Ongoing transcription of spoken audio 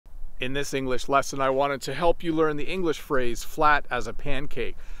In this English lesson, I wanted to help you learn the English phrase flat as a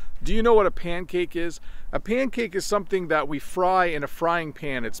pancake. Do you know what a pancake is? A pancake is something that we fry in a frying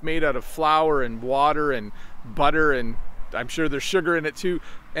pan. It's made out of flour and water and butter, and I'm sure there's sugar in it too.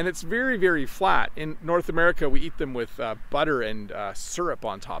 And it's very, very flat. In North America, we eat them with butter and syrup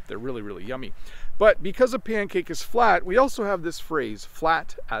on top. They're really, really yummy. But because a pancake is flat, we also have this phrase,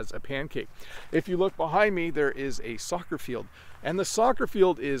 flat as a pancake. If you look behind me, there is a soccer field. And the soccer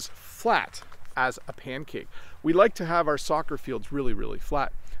field is flat as a pancake. We like to have our soccer fields really, really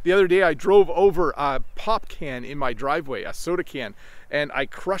flat. The other day I drove over a pop can in my driveway, a soda can, and I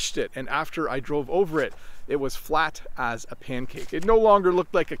crushed it. And after I drove over it, it was flat as a pancake. It no longer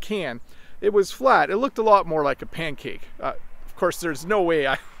looked like a can. It was flat. It looked a lot more like a pancake. Of course, there's no way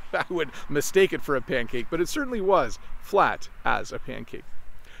I would mistake it for a pancake, but it certainly was flat as a pancake.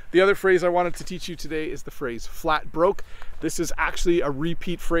 The other phrase I wanted to teach you today is the phrase flat broke. This is actually a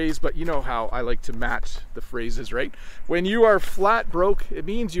repeat phrase, but you know how I like to match the phrases, right? When you are flat broke, it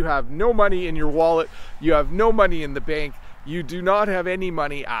means you have no money in your wallet, you have no money in the bank, you do not have any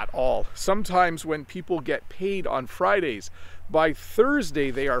money at all. Sometimes when people get paid on Fridays, by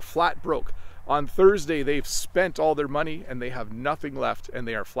Thursday they are flat broke. On Thursday they've spent all their money and they have nothing left and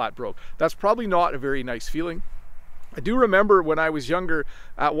they are flat broke. That's probably not a very nice feeling. I do remember when I was younger,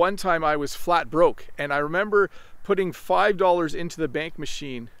 at one time I was flat broke, and I remember putting $5 into the bank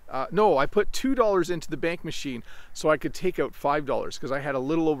machine. No, I put $2 into the bank machine so I could take out $5 because I had a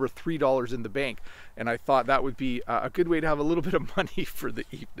little over $3 in the bank, and I thought that would be a good way to have a little bit of money for the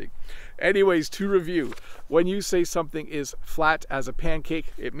evening. Anyways, to review, when you say something is flat as a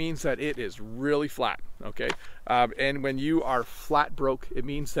pancake, it means that it is really flat, okay? And when you are flat broke, it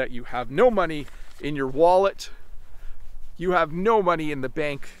means that you have no money in your wallet, you have no money in the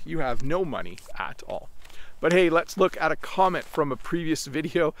bank, you have no money at all. But hey, let's look at a comment from a previous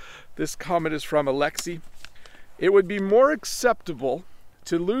video. This comment is from Alexi. It would be more acceptable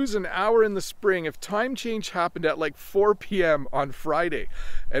to lose an hour in the spring if time change happened at like 4 p.m. on Friday.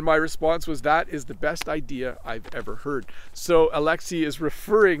 And my response was, that is the best idea I've ever heard. So Alexi is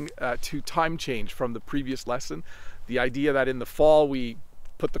referring to time change from the previous lesson. The idea that in the fall we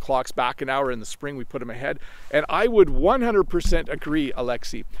put the clocks back an hour, in the spring we put them ahead. And I would 100% agree,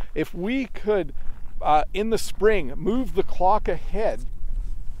 Alexi. If we could, in the spring, move the clock ahead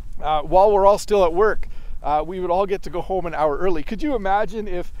while we're all still at work, we would all get to go home an hour early. Could you imagine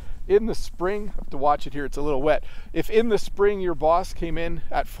if in the spring, I have to watch it here, it's a little wet. If in the spring your boss came in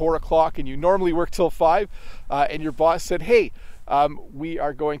at 4 o'clock and you normally work till 5, and your boss said, hey, we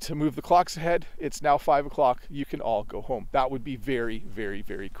are going to move the clocks ahead. It's now 5 o'clock. You can all go home. That would be very, very,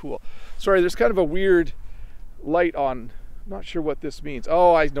 very cool. Sorry, there's kind of a weird light on. I'm not sure what this means.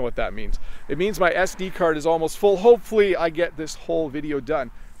 Oh, I know what that means. It means my SD card is almost full. Hopefully I get this whole video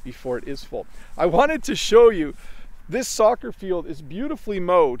done before it is full. I wanted to show you this soccer field is beautifully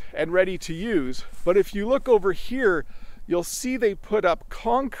mowed and ready to use. But if you look over here, you'll see they put up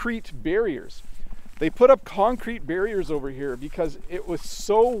concrete barriers. They put up concrete barriers over here because it was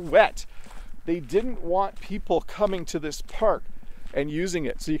so wet. They didn't want people coming to this park and using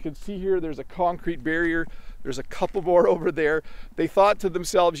it. So you can see here, there's a concrete barrier. There's a couple more over there. They thought to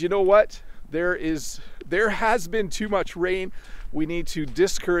themselves, you know what? There has been too much rain. We need to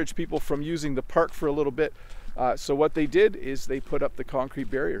discourage people from using the park for a little bit. So what they did is they put up the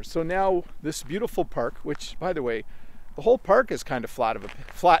concrete barriers. So now this beautiful park, which by the way, the whole park is kind of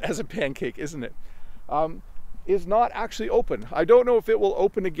flat as a pancake, isn't it? Is not actually open. I don't know if it will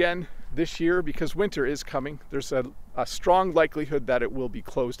open again this year because winter is coming. There's a strong likelihood that it will be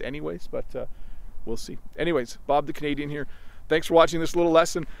closed anyways, but we'll see. Anyways, Bob the Canadian here. Thanks for watching this little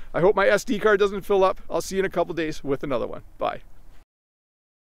lesson. I hope my SD card doesn't fill up. I'll see you in a couple days with another one. Bye.